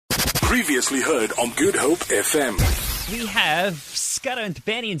Previously heard on Good Hope FM. We have Scarra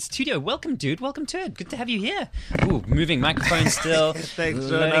Ntubeni in studio. Welcome, dude. Welcome to it. Good to have you here. Ooh, moving microphone still. Thanks,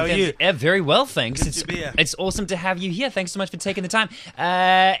 John. How are you? Yeah, very well, thanks. Good to be here. It's awesome to have you here. Thanks so much for taking the time.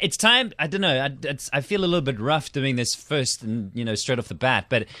 It's time. I don't know. I feel a little bit rough doing this first, and straight off the bat.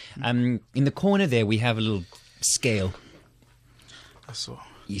 But in the corner there, we have a little scale. I saw.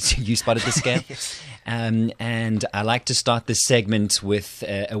 You spotted the scale? Yes. And I like to start this segment with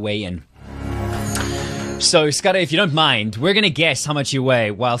a weigh-in. So, Scarra, if you don't mind, we're going to guess how much you weigh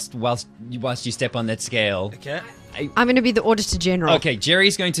whilst you step on that scale. Okay. I'm going to be the Auditor General. Okay,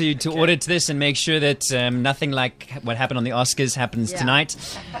 Jerry's going to audit this and make sure that nothing like what happened on the Oscars happens tonight,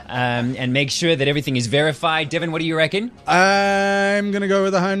 and make sure that everything is verified. Devin, what do you reckon? I'm going to go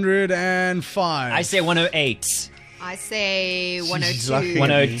with 105. I say 108. I say 102. lucky.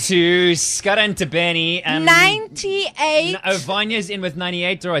 102. Scarra Ntubeni. 98. Vanya's in with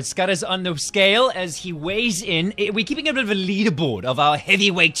 98. All right, Scarra's on the scale as he weighs in. We're keeping a bit of a leaderboard of our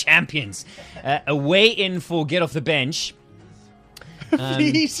heavyweight champions. A weigh-in for Get Off the Bench.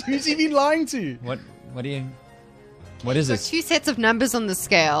 Please, who's he been lying to? What is this? Two sets of numbers on the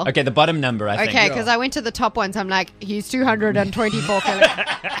scale. Okay, the bottom number, I think. Okay, because I went to the top ones. I'm like, he's 224 kilograms.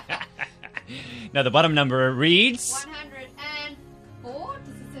 No, the bottom number reads 104?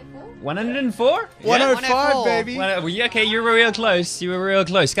 Does it say 4? 104? 105, baby. Okay, you were real close.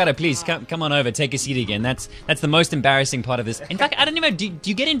 Scarra, please come on over. Take a seat again. That's the most embarrassing part of this. In fact, I don't know. Do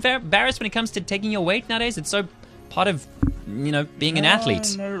you get embarrassed when it comes to taking your weight nowadays? It's so part of being an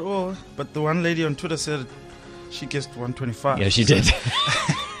athlete. Not at all. But the one lady on Twitter said she guessed 125. Yeah, she did.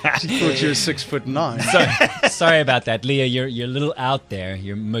 She thought you were 6'9". Sorry about that, Leah. You're a little out there.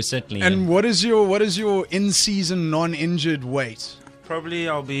 You're most certainly. And what is your in-season non-injured weight? Probably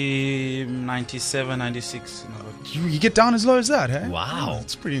I'll be 97, 96. You get down as low as that, hey? Wow.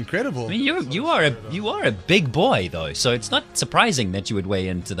 That's pretty incredible. I mean, you are a big boy though, so it's not surprising that you would weigh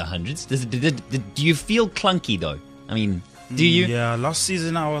into the hundreds. Do you feel clunky though? I mean, do you? Yeah, last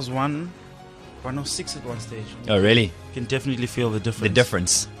season I was 106 at one stage. Oh, really? You can definitely feel the difference. The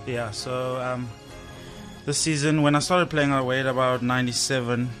difference. Yeah, so this season when I started playing I weighed about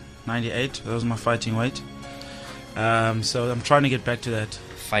 97, 98. That was my fighting weight. So I'm trying to get back to that.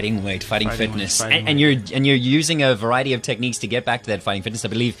 Fighting weight, fighting fitness. fighting And weight. you're using a variety of techniques to get back to that fighting fitness. I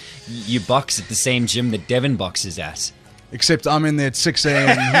believe you box at the same gym that Devin boxes at. Except I'm in there at 6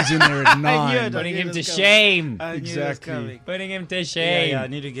 a.m. He's in there at 9. Putting him to shame. I knew it was Exactly. coming. Putting him to shame. Yeah, I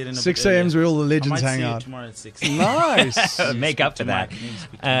need to get in a 6 bit earlier. a.m.'s where all the I legends might hang see you out. tomorrow at 6. Nice. Make up for that.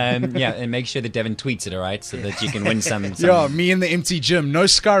 Yeah, and make sure that Devin tweets it, all right, so that you can win some. Yeah, me in the empty gym. No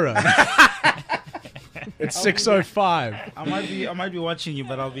Scarra. It's 6:05. I might be watching you,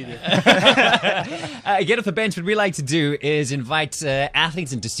 but I'll be there. Get Off the Bench, what we like to do is invite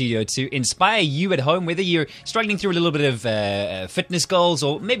athletes into studio to inspire you at home, whether you're struggling through a little bit of fitness goals,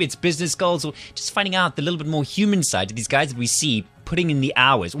 or maybe it's business goals, or just finding out the little bit more human side to these guys that we see putting in the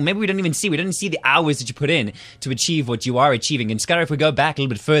hours. Or maybe we don't see the hours that you put in to achieve what you are achieving. And Scarra, if we go back a little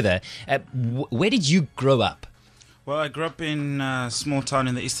bit further, where did you grow up? Well, I grew up in a small town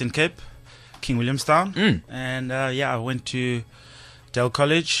in the Eastern Cape, King Williamstown, and I went to Dell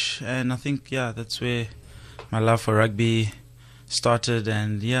College, and I think that's where my love for rugby started.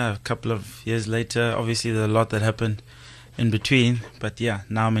 And a couple of years later, obviously there's a lot that happened in between, but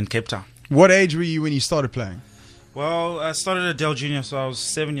now I'm in Cape Town. What age were you when you started playing? Well, I started at Dell Junior, so I was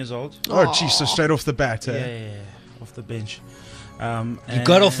 7 years old. Oh, geez, so straight off the bat, eh? Yeah, off the bench. You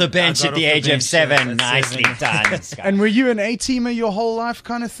got off the bench at the age of 7. Nicely done. And were you an A-teamer your whole life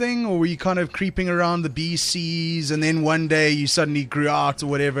kind of thing? Or were you kind of creeping around the BCs and then one day you suddenly grew out or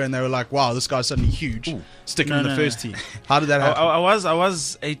whatever and they were like, wow, this guy's suddenly huge. Stick him in the first team. How did that happen? I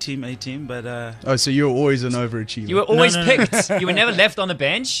was A-team, but... Oh, so you were always an overachiever. You were always picked. You were never left on the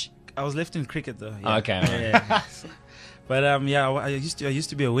bench? I was left in cricket though. Yeah. Okay. Yeah. But I used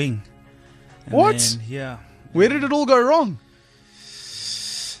to be a wing. And What? then, yeah. Where did it all go wrong?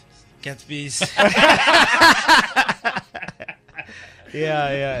 Gatsby's.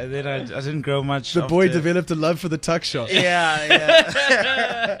 yeah. Then I didn't grow much. The boy developed a love for the tuck shot. Yeah.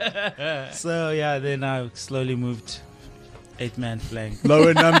 So then I slowly moved 8-man playing.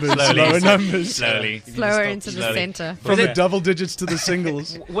 Lower numbers. Slowly. Slower into the center. From the double digits to the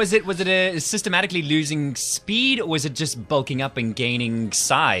singles. Was it a systematically losing speed, or was it just bulking up and gaining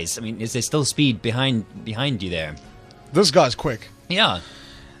size? I mean, is there still speed behind you there? This guy's quick. Yeah.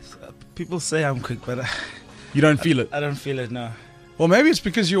 People say I'm quick, but You don't feel it. I don't feel it, no. Well, maybe it's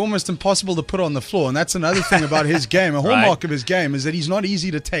because you're almost impossible to put on the floor, and that's another thing about his game. A hallmark of his game is that he's not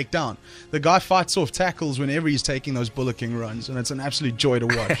easy to take down. The guy fights off tackles whenever he's taking those bullocking runs, and it's an absolute joy to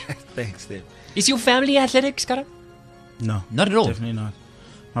watch. Thanks, Dave. Is your family athletic, Scarra? No. Not at all? Definitely not.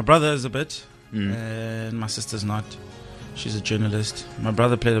 My brother is a bit, and my sister's not. She's a journalist. My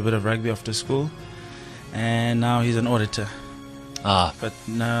brother played a bit of rugby after school, and now he's an auditor. But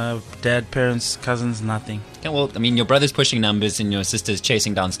no, dad, parents, cousins, nothing. Yeah, well, I mean, your brother's pushing numbers and your sister's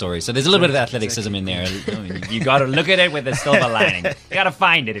chasing down stories. So there's a little bit of athleticism in there. I mean, you got to look at it with a silver lining. You got to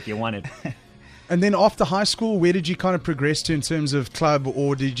find it if you want it. And then after high school, where did you kind of progress to in terms of club,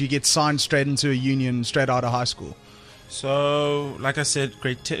 or did you get signed straight into a union straight out of high school? So, like I said,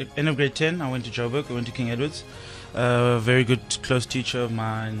 end of grade 10, I went to Joburg. I went to King Edward's. A very good, close teacher of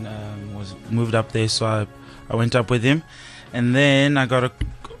mine was moved up there, so I went up with him. And then I got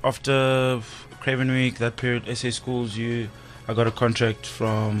after Craven Week, that period, SA Schools, I got a contract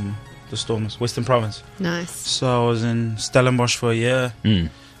from the Stormers, Western Province. Nice. So I was in Stellenbosch for a year.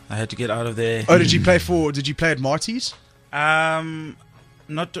 I had to get out of there. Oh, did you play at Marty's?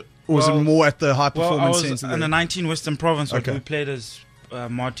 Not. Or was it more at the high performance I was centre? in the 19 Western Province. Okay. We played as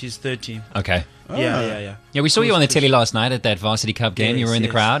Marty's third team. Okay. Yeah. Yeah, we saw you on the telly last night at that Varsity Cup game. You were in the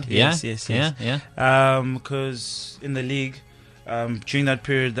crowd. Yes. Yeah. Because in the league, during that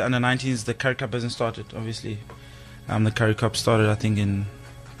period, the under-19s, the Currie Cup hasn't started, obviously. The Currie Cup started, I think, in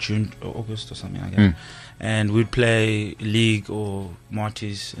June or August or something like that. And we'd play league or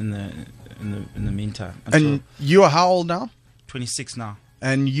Marty's in the meantime. And you are how old now? 26 now.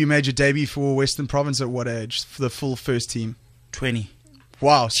 And you made your debut for Western Province at what age for the full first team? 20.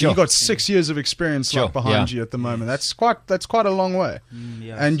 Wow, so Sure. you got 6 years of experience behind you at the moment. That's quite a long way.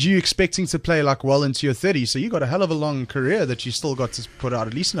 And you expecting to play like well into your 30s, so you got a hell of a long career that you still got to put out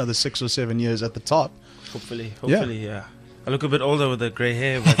at least another 6 or 7 years at the top. Hopefully, yeah. I look a bit older with the grey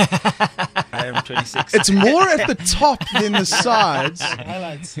hair, but I am 26. It's more at the top than the sides.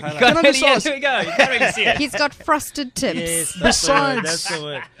 Highlights. Here we go. You can't really see it. He's got frosted tips. Yes, Besides, that's the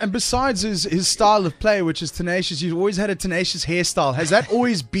word. and besides his style of play, which is tenacious, you've always had a tenacious hairstyle. Has that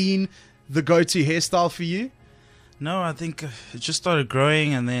always been the go-to hairstyle for you? No, I think it just started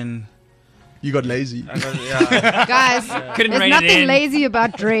growing, and then You got lazy. Guys, Couldn't there's rein it nothing in. lazy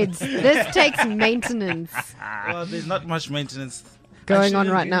about dreads. This takes maintenance. Well, there's not much maintenance Going on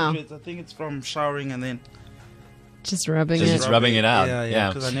Actually, right now. I think it's from showering and then Just rubbing Just it. rubbing it out. Yeah.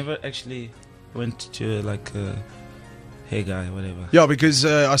 Because I never actually went to like a hair guy or whatever. Yeah, because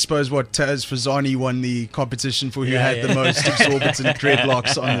I suppose Taz Fazani won the competition for who had the most exorbitant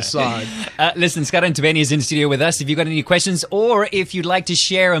dreadlocks on the side. Listen, Scarra Ntubeni is in studio with us. If you've got any questions or if you'd like to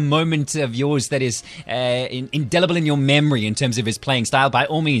share a moment of yours that is indelible in your memory in terms of his playing style, by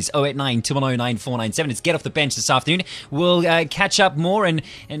all means, 089 210 9497. It's Get Off the Bench this afternoon. We'll catch up more and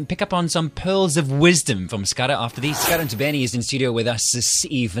pick up on some pearls of wisdom from Scarra after these. Scarra Ntubeni is in studio with us this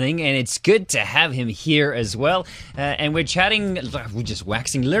evening, and it's good to have him here as well. And we're chatting, we're just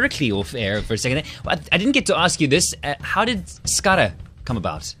waxing lyrically off air for a second. I didn't get to ask you this. How did Scarra come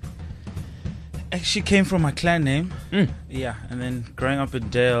about? Actually came from my clan name. Yeah, and then growing up in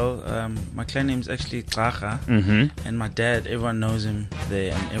Dale, my clan name is actually Scarra, and my dad, everyone knows him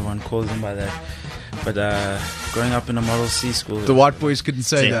there and everyone calls him by that. But growing up in a Model C school, The white boys couldn't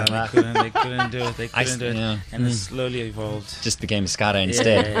say that. they couldn't do it. They couldn't do it, yeah. and it slowly evolved. Just became Scarra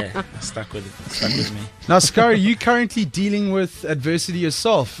instead. Yeah. Stuck with it. Stuck with me. Now, Scarra, you currently dealing with adversity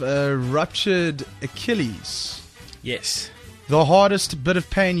yourself, ruptured Achilles. Yes, The hardest bit of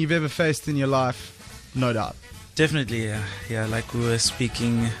pain you've ever faced in your life, no doubt. definitely. Yeah. Like we were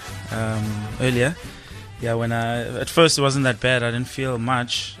speaking earlier. Yeah, when at first it wasn't that bad. I didn't feel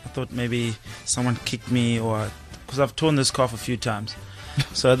much. I thought maybe someone kicked me, or because I've torn this calf a few times.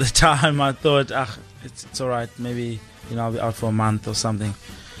 So at the time I thought, it's all right. Maybe I'll be out for a month or something.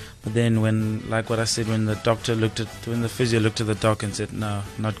 But then when, like what I said, when the physio looked at the doc and said, no,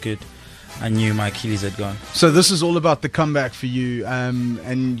 not good, I knew my Achilles had gone. So this is all about the comeback for you,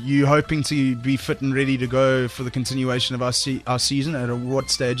 and you hoping to be fit and ready to go for the continuation of our season at what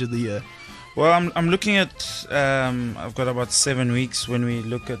stage of the year? Well, I'm looking at. I've got about 7 weeks when we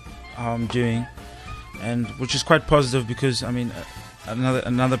look at how I'm doing, and which is quite positive because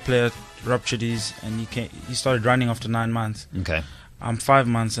another player ruptured his, and he started running after 9 months. Okay. I'm 5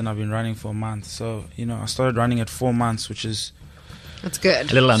 months and I've been running for a month, so I started running at 4 months, which is That's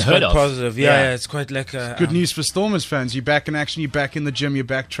good. A little it's unheard quite of. positive. Yeah, it's quite like Good news for Stormers fans. You're back in action. You're back in the gym. You're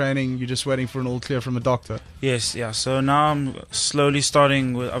back training. You're just waiting for an all clear from a doctor. Yes, yeah. So now I'm slowly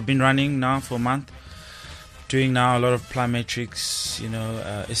starting. I've been running now for a month, doing now a lot of plyometrics,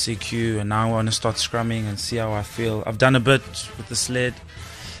 SAQ, and now I want to start scrumming and see how I feel. I've done a bit with the sled,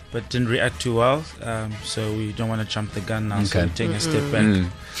 but didn't react too well, so we don't want to jump the gun now, so we're taking a step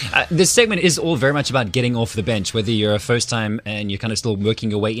back. This segment is all very much about getting off the bench, whether you're a first time and you're kind of still working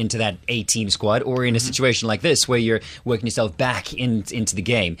your way into that A-team squad, or in a situation like this where you're working yourself back into the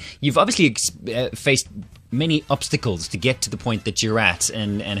game. You've obviously faced many obstacles to get to the point that you're at,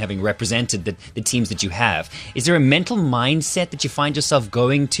 and having represented the teams that you have. Is there a mental mindset that you find yourself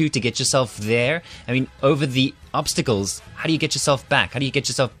going to get yourself there? I mean, over the obstacles, how do you get yourself back? How do you get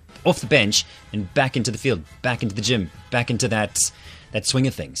yourself off the bench and back into the field, back into the gym, back into that swing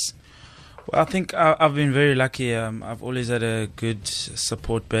of things? Well, I think I've been very lucky. I've always had a good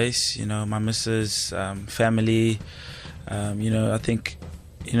support base. My missus, family. I think,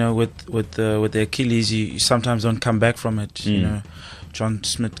 with the Achilles, you sometimes don't come back from it. John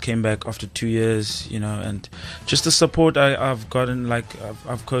Smith came back after 2 years. And just the support I've gotten. Like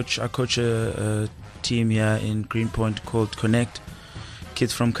I coach a team here in Greenpoint called Connect.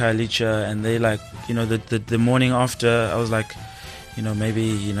 Kids from Khayelitsha, and they the morning after I was like,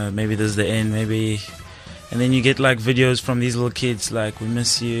 maybe this is the end, maybe. And then you get like videos from these little kids like, we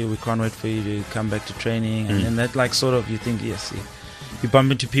miss you, we can't wait for you to come back to training. And that like sort of, you think, yes, you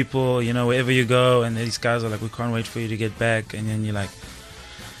bump into people, wherever you go, and these guys are like, we can't wait for you to get back. And then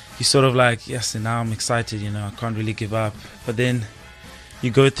you sort of like, yes, and now I'm excited, I can't really give up. But then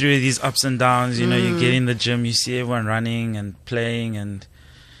you go through these ups and downs, you get in the gym, you see everyone running and playing, and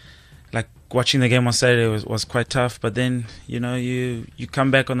like watching the game on Saturday was quite tough. But then, you come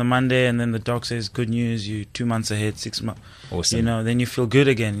back on the Monday, and then the doc says, good news, you 2 months ahead, 6 months. Awesome. Then you feel good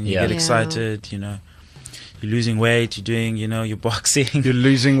again. You get excited, you're losing weight, you're doing, you're boxing. You're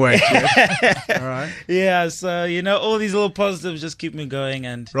losing weight. Yeah. All right. Yeah, so, all these little positives just keep me going.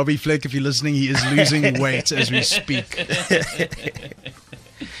 And Robbie Fleck, if you're listening, he is losing weight as we speak.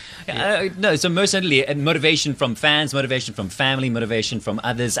 No, so most certainly motivation from fans, motivation from family, motivation from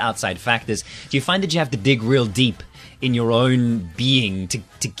others, outside factors. Do you find that you have to dig real deep in your own being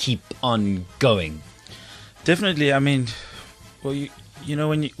to keep on going? Definitely. I mean, well,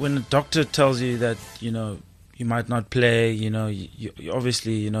 when the doctor tells you that, you might not play, you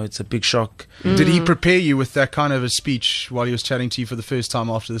obviously, it's a big shock. Did he prepare you with that kind of a speech while he was chatting to you for the first time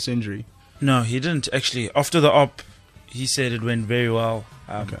after this injury? No, he didn't actually. After the op, he said it went very well.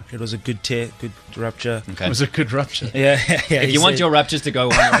 It was a good tear, good rupture. Okay. It was a good rupture. Yeah. If you want your ruptures to go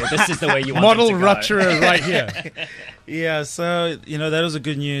one way, this is the way you want model them to go. rupturer right here. Yeah, so, that was a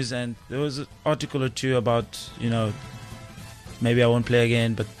good news. And there was an article or two about, maybe I won't play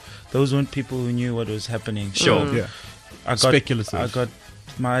again. But those weren't people who knew what was happening. Sure. Yeah. Speculative.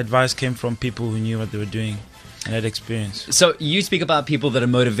 My advice came from people who knew what they were doing and had experience. So you speak about people that are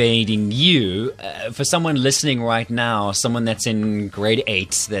motivating you. For someone listening right now, someone that's in grade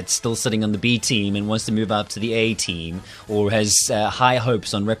 8, that's still sitting on the B team and wants to move up to the A team, or has high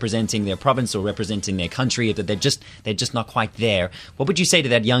hopes on representing their province or representing their country, that they're just not quite there. What would you say to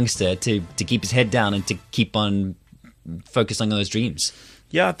that youngster to keep his head down and to keep on focusing on those dreams?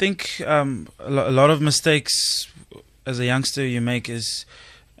 Yeah, I think a lot of mistakes as a youngster you make is,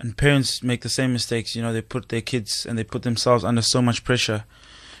 and parents make the same mistakes. They put their kids and they put themselves under so much pressure.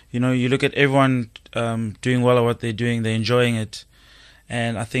 You look at everyone doing well at what they're doing, they're enjoying it.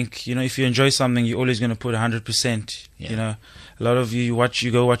 And I think, if you enjoy something, you're always going to put 100%. Yeah. A lot of you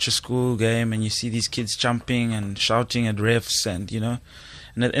go watch a school game and you see these kids jumping and shouting at refs, and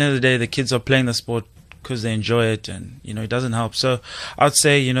at the end of the day, the kids are playing the sport because they enjoy it, and it doesn't help. So I'd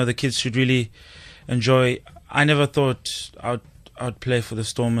say the kids should really enjoy. I never thought I'd play for the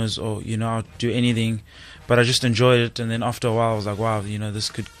Stormers or I'd do anything, but I just enjoyed it. And then after a while I was like, wow, this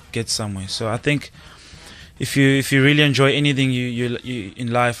could get somewhere. So I think if you really enjoy anything you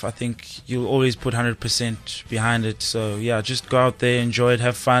in life, I think you'll always put 100% behind it. So yeah, just go out there, enjoy it,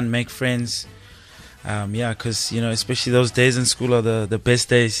 have fun, make friends. Because especially those days in school are the best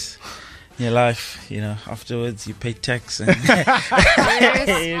days in your life. Afterwards you pay tax and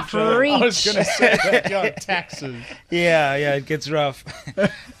Yes, I was preach. going to say that, taxes. yeah, it gets rough.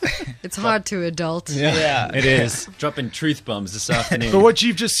 It's hard to adult. Yeah. It is. Dropping truth bombs this afternoon. But what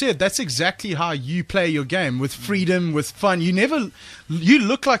you've just said, that's exactly how you play your game, with freedom, with fun. You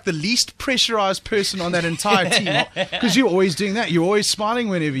look like the least pressurized person on that entire team, because you're always doing that. You're always smiling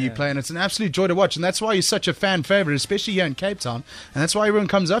whenever you play, and it's an absolute joy to watch. And that's why you're such a fan favorite, especially here in Cape Town. And that's why everyone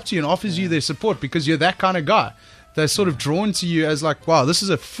comes up to you and offers you their support, because you're that kind of guy. they're sort of drawn to you as like, wow, this is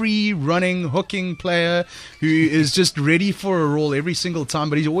a free running, hooking player who is just ready for a roll every single time,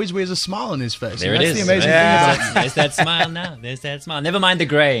 but he always wears a smile on his face. There and it that's is. the amazing thing about him. There's that smile now. There's that smile. Never mind the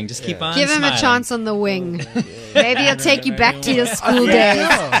graying. Just keep on Give him smiling. a chance on the wing. Maybe he'll take you back to your school days.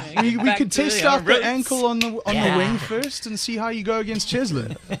 Yeah. We Back could to test your out the roots. ankle on the Yeah. wing first and see how you go against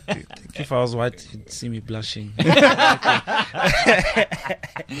Cheslin. If I was white, you'd see me blushing.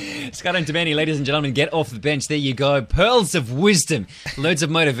 Scarra Ntubeni, ladies and gentlemen, get off the bench. There you go. Pearls of wisdom, loads of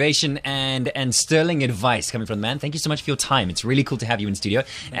motivation and sterling advice coming from the man. Thank you so much for your time. It's really cool to have you in studio,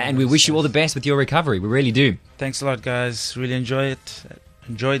 and we wish you all the best with your recovery. We really do. Thanks a lot, guys. Really enjoyed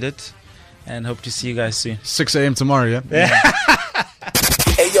it, and hope to see you guys soon. 6 a.m. tomorrow, yeah?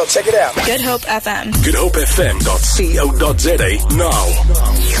 Hey, yo, check it out. Good Hope FM. GoodHopeFM.co.za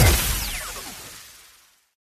now.